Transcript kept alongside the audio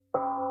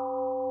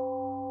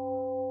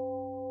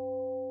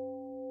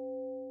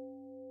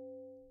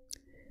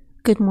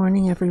Good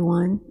morning,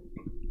 everyone.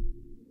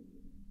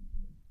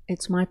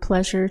 It's my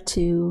pleasure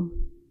to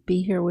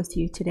be here with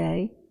you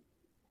today,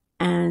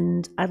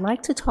 and I'd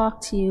like to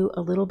talk to you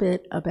a little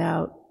bit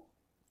about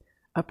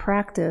a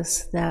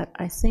practice that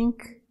I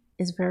think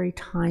is very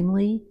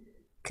timely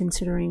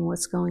considering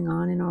what's going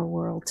on in our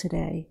world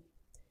today,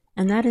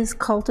 and that is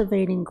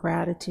cultivating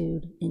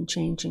gratitude in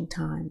changing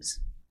times.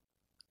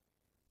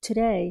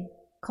 Today,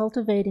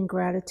 cultivating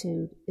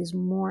gratitude is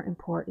more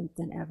important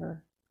than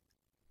ever.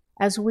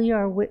 As we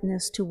are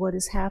witness to what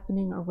is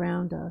happening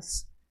around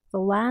us, the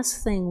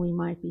last thing we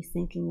might be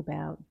thinking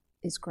about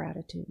is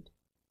gratitude.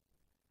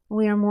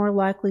 We are more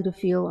likely to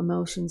feel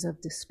emotions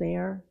of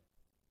despair,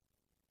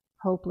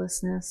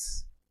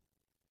 hopelessness,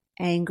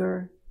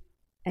 anger,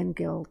 and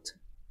guilt.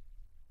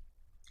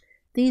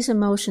 These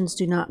emotions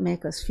do not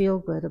make us feel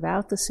good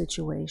about the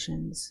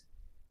situations.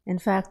 In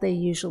fact, they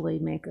usually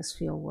make us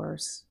feel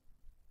worse.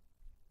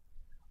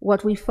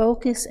 What we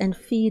focus and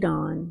feed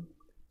on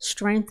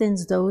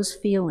strengthens those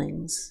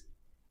feelings,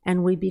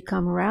 and we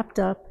become wrapped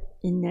up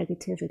in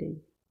negativity.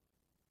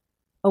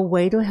 A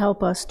way to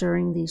help us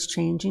during these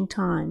changing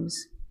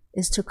times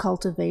is to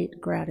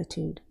cultivate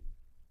gratitude.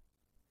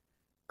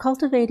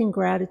 Cultivating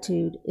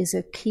gratitude is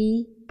a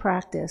key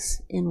practice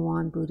in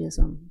Won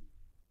Buddhism.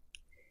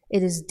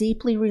 It is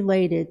deeply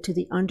related to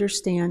the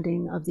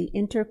understanding of the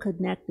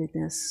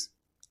interconnectedness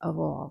of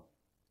all.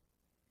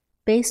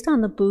 Based on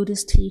the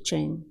Buddhist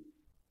teaching,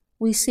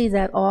 we see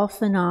that all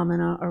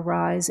phenomena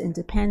arise in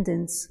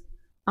dependence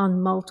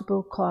on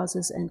multiple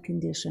causes and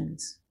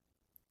conditions.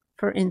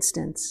 For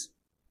instance,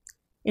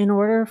 in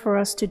order for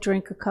us to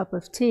drink a cup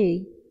of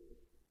tea,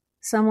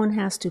 someone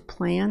has to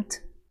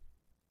plant,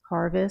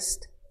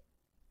 harvest,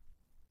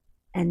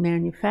 and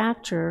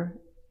manufacture,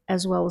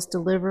 as well as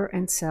deliver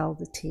and sell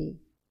the tea.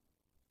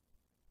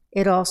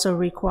 It also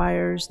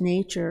requires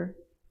nature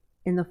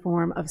in the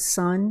form of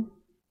sun,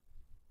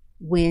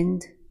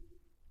 wind,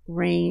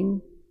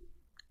 rain,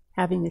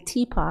 having a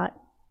teapot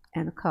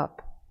and a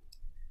cup,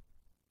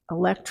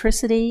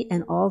 electricity,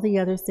 and all the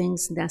other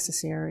things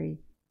necessary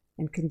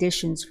and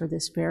conditions for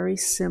this very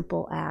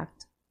simple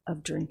act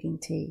of drinking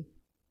tea.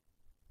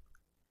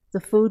 The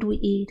food we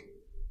eat,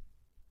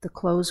 the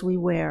clothes we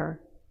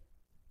wear,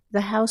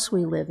 the house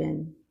we live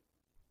in,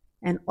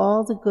 and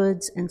all the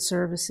goods and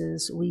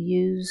services we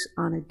use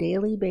on a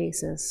daily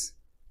basis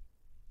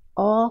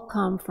all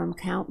come from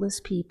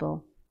countless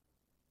people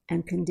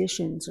and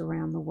conditions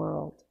around the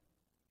world.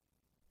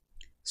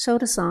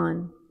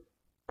 Sotasan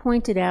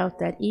pointed out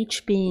that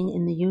each being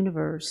in the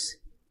universe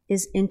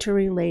is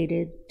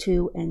interrelated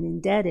to and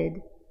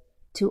indebted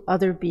to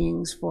other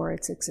beings for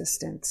its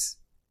existence.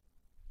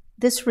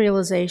 This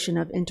realization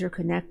of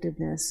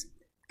interconnectedness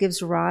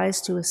gives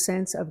rise to a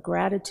sense of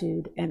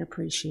gratitude and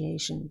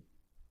appreciation.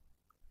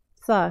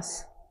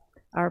 Thus,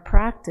 our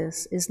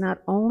practice is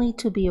not only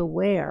to be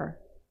aware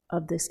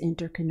of this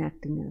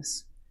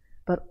interconnectedness,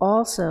 but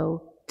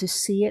also to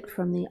see it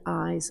from the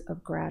eyes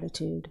of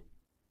gratitude,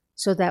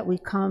 so that we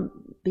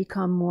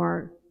become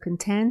more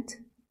content,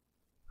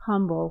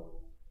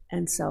 humble,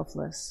 and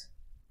selfless.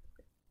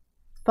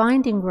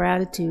 Finding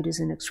gratitude is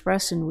an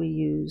expression we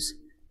use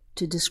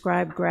to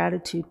describe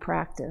gratitude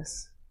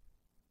practice.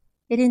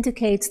 It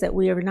indicates that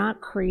we are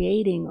not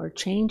creating or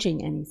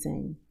changing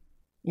anything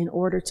in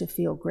order to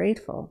feel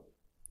grateful,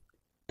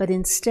 but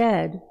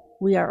instead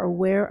we are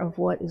aware of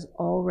what is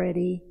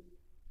already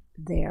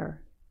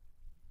there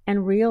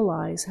and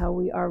realize how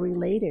we are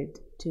related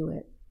to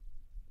it.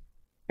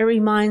 It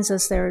reminds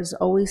us there is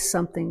always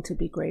something to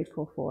be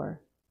grateful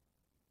for,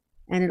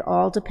 and it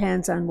all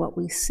depends on what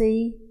we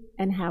see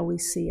and how we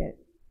see it.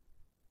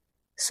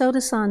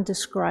 Sotasan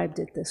described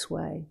it this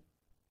way: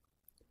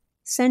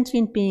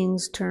 sentient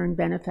beings turn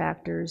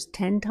benefactors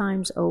 10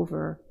 times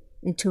over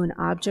into an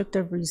object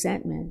of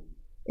resentment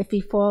if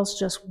he falls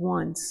just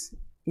once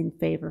in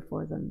favor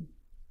for them.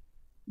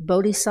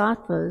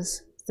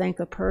 Bodhisattvas thank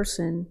a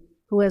person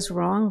who has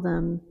wronged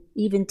them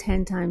even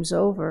 10 times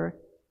over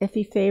if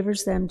he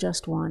favors them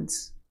just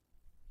once.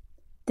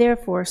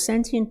 Therefore,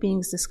 sentient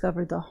beings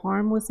discover the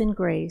harm within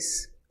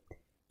grace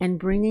and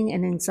bringing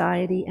an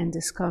anxiety and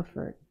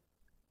discomfort.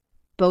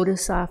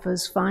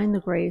 Bodhisattvas find the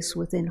grace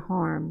within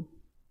harm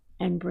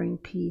and bring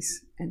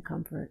peace and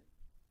comfort.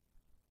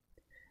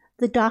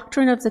 The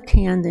doctrine of the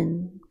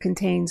Kanden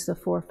contains the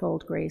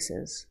fourfold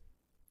graces: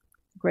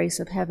 grace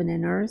of heaven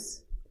and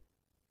earth,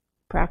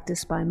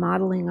 practiced by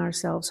modeling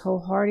ourselves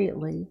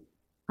wholeheartedly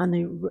on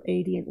the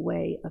radiant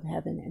way of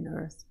heaven and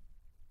earth.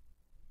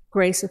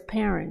 Grace of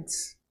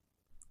parents,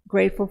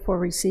 grateful for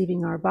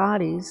receiving our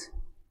bodies,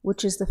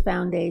 which is the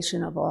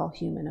foundation of all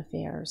human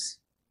affairs.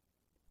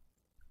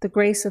 The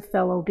grace of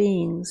fellow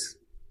beings,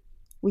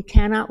 we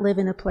cannot live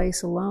in a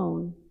place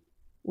alone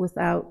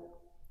without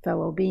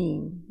fellow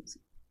beings,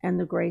 and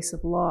the grace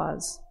of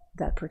laws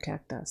that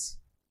protect us.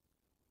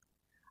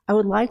 I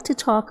would like to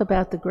talk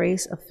about the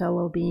grace of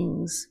fellow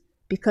beings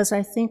because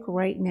I think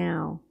right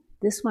now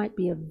this might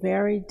be a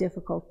very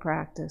difficult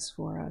practice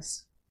for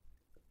us.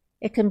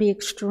 It can be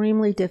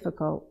extremely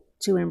difficult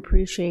to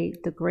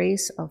appreciate the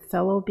grace of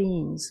fellow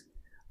beings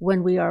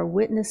when we are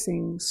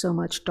witnessing so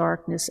much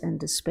darkness and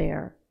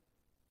despair.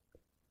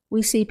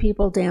 We see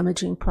people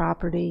damaging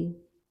property,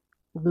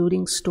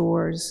 looting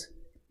stores,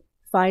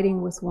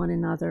 fighting with one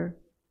another,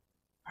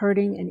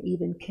 hurting and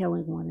even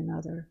killing one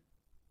another.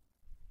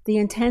 The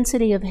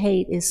intensity of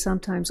hate is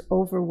sometimes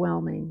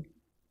overwhelming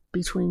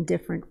between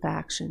different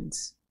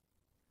factions.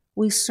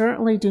 We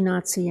certainly do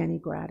not see any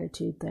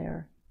gratitude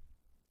there.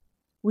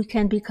 We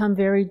can become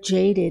very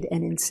jaded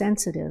and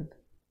insensitive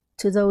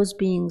to those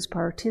beings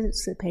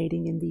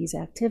participating in these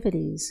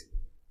activities,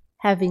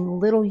 having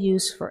little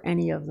use for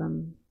any of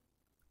them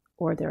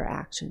or their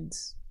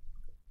actions.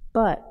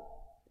 But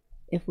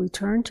if we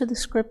turn to the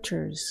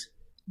scriptures,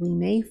 we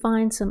may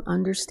find some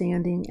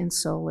understanding and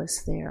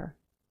solace there.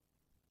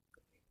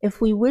 If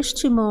we wish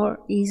to more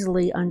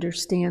easily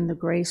understand the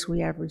grace we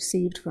have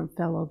received from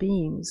fellow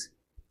beings,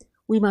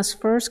 we must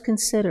first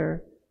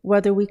consider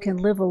whether we can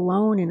live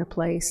alone in a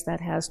place that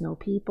has no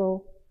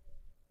people,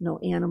 no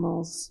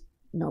animals,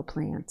 no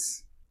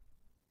plants.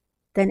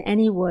 Then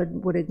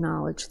anyone would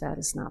acknowledge that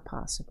is not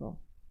possible.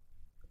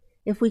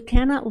 If we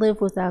cannot live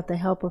without the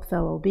help of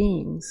fellow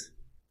beings,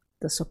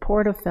 the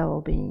support of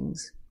fellow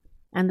beings,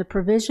 and the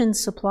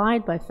provisions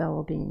supplied by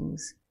fellow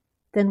beings,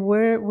 then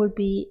where would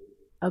be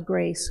a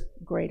grace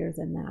greater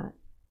than that?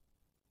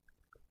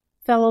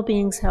 Fellow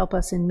beings help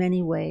us in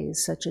many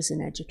ways, such as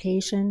in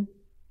education,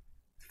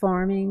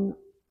 farming,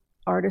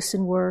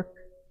 artisan work,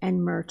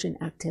 and merchant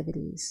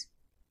activities.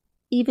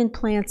 Even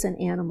plants and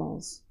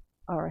animals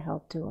are a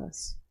help to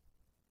us.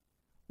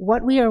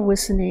 What we are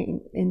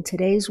witnessing in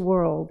today's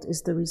world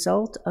is the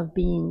result of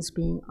beings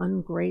being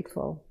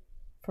ungrateful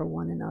for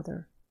one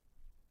another.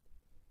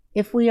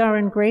 If we are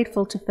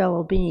ungrateful to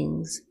fellow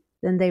beings,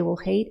 then they will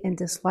hate and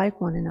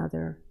dislike one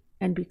another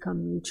and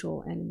become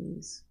mutual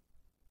enemies.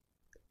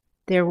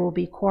 There will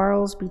be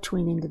quarrels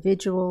between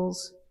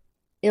individuals,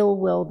 ill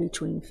will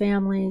between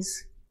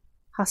families,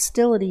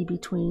 hostility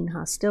between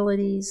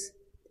hostilities,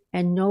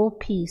 and no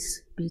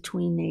peace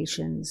between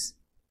nations,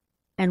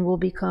 and will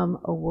become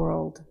a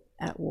world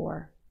at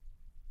war.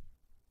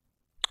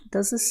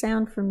 Does this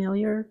sound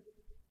familiar?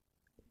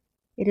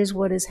 It is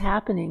what is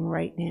happening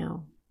right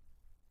now.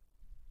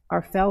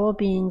 Our fellow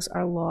beings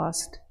are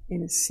lost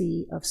in a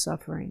sea of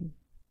suffering.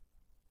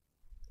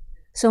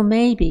 So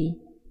maybe,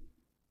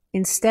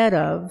 instead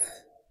of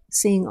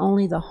seeing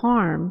only the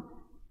harm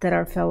that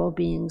our fellow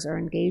beings are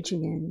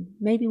engaging in,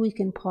 maybe we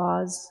can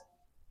pause,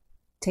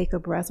 take a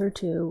breath or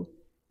two,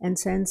 and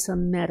send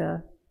some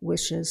metta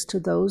wishes to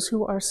those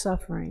who are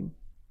suffering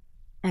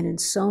and in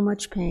so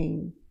much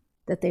pain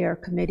that they are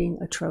committing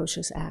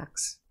atrocious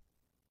acts.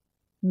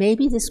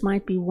 Maybe this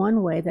might be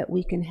one way that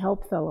we can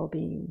help fellow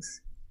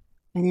beings,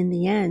 and in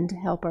the end,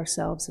 help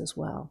ourselves as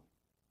well.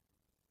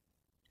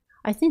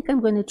 I think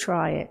I'm going to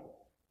try it.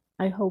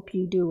 I hope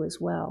you do as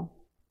well.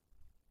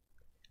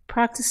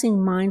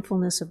 Practicing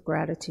mindfulness of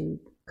gratitude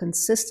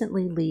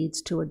consistently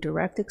leads to a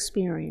direct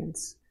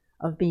experience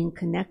of being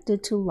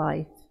connected to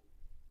life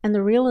and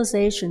the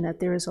realization that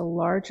there is a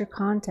larger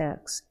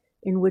context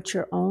in which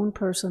your own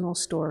personal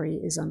story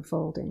is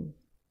unfolding.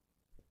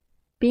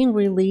 Being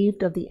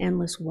relieved of the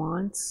endless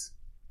wants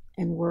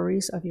and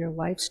worries of your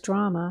life's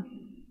drama,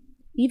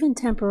 even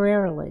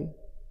temporarily,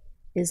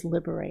 is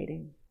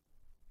liberating.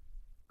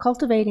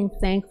 Cultivating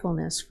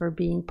thankfulness for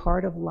being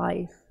part of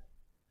life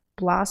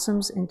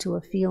blossoms into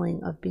a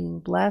feeling of being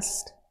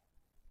blessed,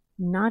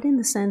 not in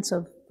the sense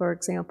of, for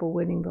example,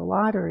 winning the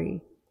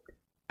lottery,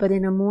 but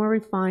in a more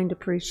refined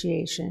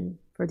appreciation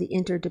for the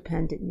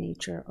interdependent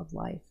nature of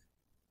life.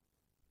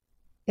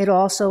 It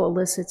also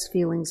elicits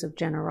feelings of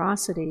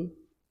generosity,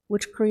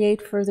 which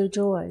create further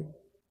joy.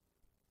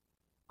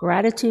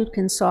 Gratitude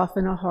can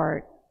soften a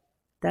heart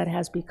that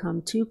has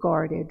become too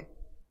guarded,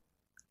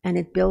 and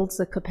it builds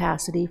the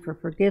capacity for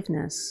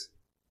forgiveness,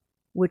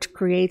 which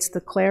creates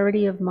the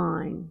clarity of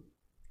mind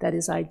that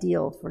is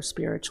ideal for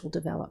spiritual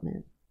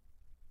development.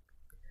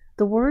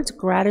 The words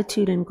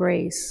gratitude and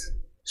grace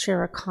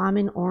share a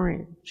common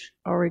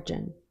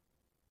origin,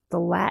 the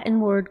Latin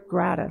word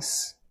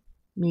gratus,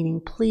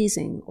 meaning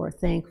pleasing or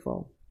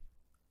thankful.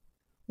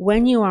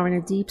 When you are in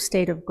a deep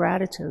state of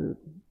gratitude,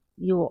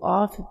 you will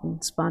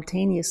often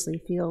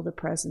spontaneously feel the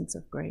presence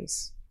of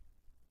grace.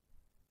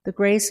 The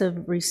grace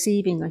of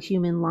receiving a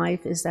human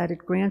life is that it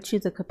grants you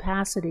the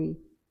capacity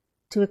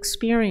to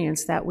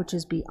experience that which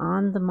is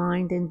beyond the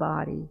mind and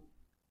body.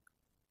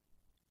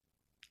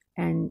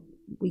 And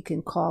we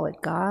can call it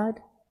God,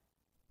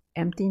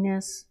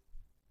 emptiness,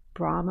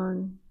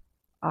 Brahman,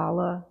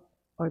 Allah,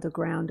 or the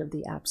ground of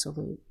the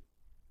Absolute.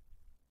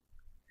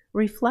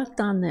 Reflect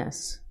on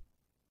this.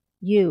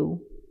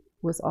 You,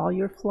 with all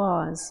your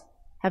flaws,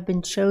 have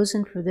been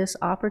chosen for this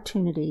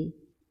opportunity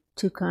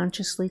to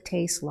consciously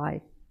taste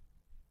life,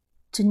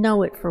 to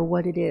know it for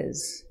what it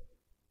is,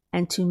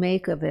 and to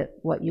make of it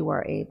what you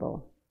are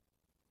able.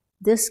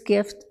 This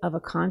gift of a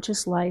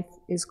conscious life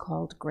is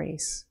called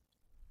grace.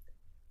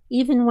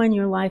 Even when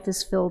your life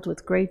is filled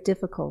with great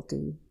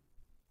difficulty,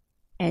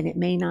 and it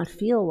may not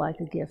feel like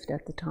a gift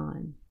at the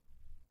time.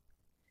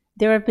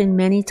 There have been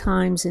many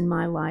times in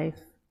my life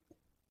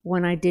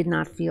when I did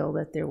not feel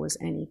that there was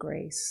any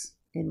grace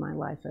in my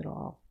life at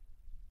all.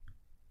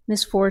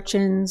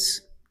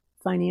 Misfortunes,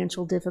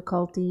 financial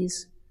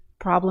difficulties,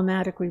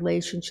 problematic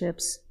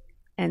relationships,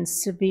 and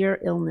severe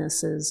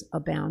illnesses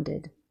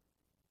abounded.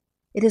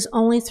 It is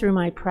only through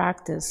my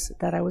practice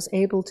that I was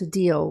able to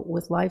deal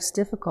with life's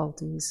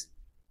difficulties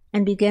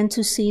and began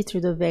to see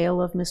through the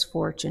veil of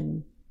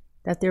misfortune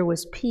that there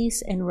was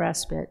peace and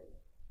respite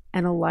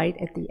and a light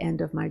at the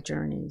end of my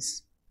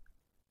journeys.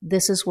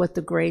 This is what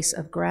the grace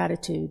of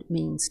gratitude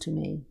means to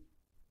me.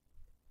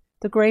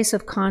 The grace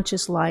of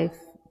conscious life,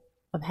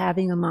 of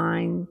having a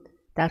mind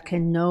that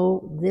can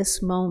know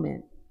this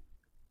moment,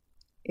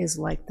 is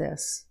like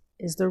this,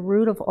 is the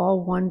root of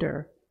all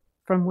wonder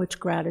from which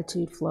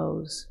gratitude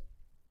flows.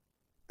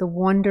 The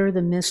wonder,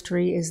 the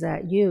mystery is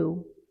that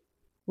you,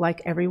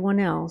 like everyone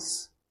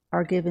else,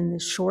 are given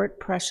this short,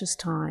 precious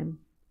time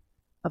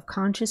of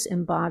conscious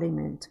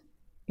embodiment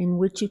in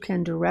which you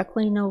can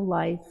directly know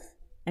life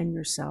and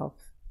yourself.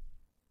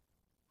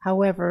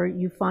 However,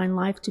 you find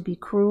life to be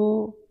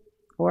cruel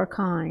or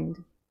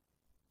kind,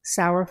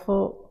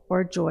 sorrowful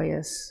or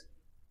joyous,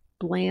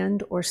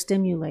 bland or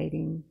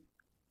stimulating,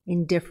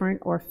 indifferent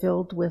or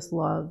filled with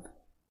love,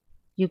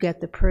 you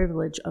get the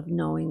privilege of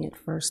knowing it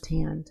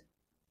firsthand.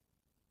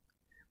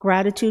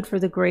 Gratitude for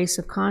the grace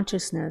of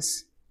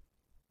consciousness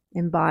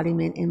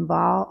embodiment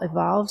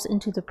evolves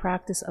into the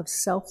practice of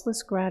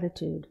selfless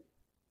gratitude,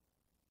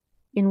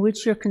 in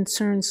which your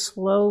concerns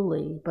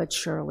slowly but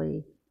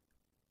surely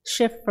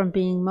shift from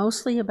being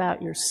mostly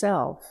about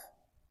yourself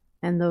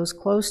and those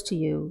close to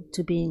you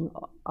to being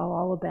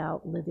all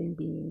about living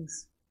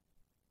beings.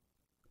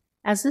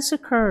 As this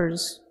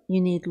occurs,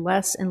 you need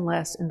less and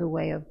less in the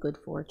way of good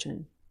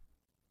fortune.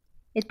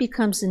 It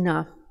becomes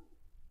enough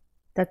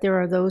that there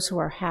are those who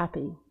are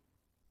happy,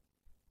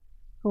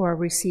 who are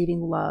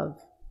receiving love,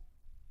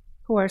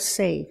 who are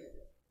safe,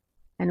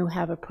 and who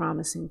have a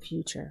promising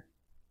future.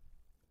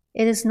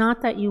 It is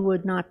not that you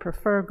would not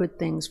prefer good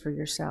things for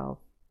yourself,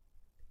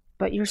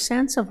 but your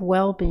sense of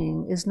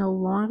well-being is no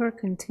longer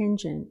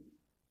contingent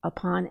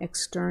upon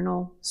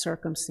external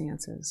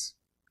circumstances.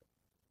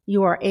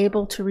 You are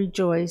able to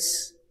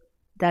rejoice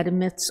that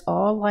amidst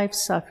all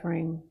life's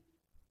suffering,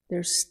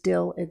 there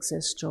still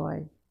exists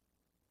joy.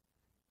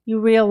 You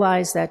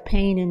realize that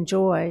pain and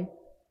joy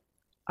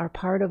are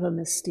part of a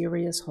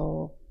mysterious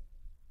whole.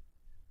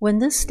 When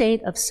this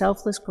state of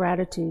selfless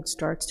gratitude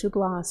starts to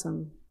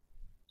blossom,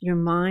 your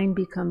mind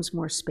becomes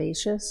more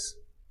spacious,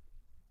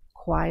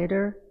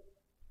 quieter,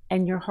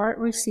 and your heart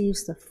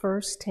receives the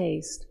first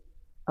taste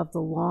of the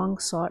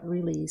long-sought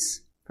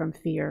release from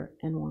fear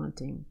and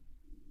wanting.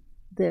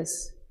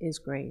 This is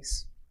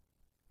grace.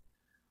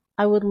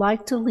 I would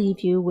like to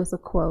leave you with a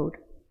quote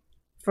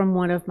from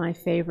one of my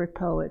favorite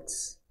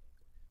poets,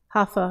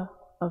 Hafsa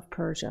of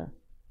Persia.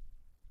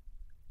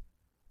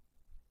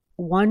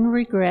 One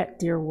regret,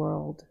 dear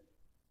world,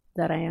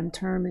 that I am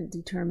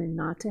determined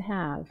not to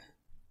have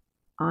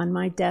on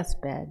my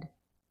deathbed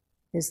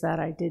is that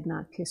I did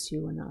not kiss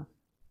you enough.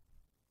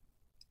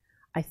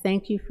 I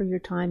thank you for your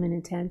time and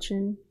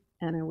attention,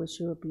 and I wish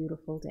you a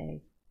beautiful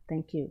day.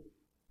 Thank you.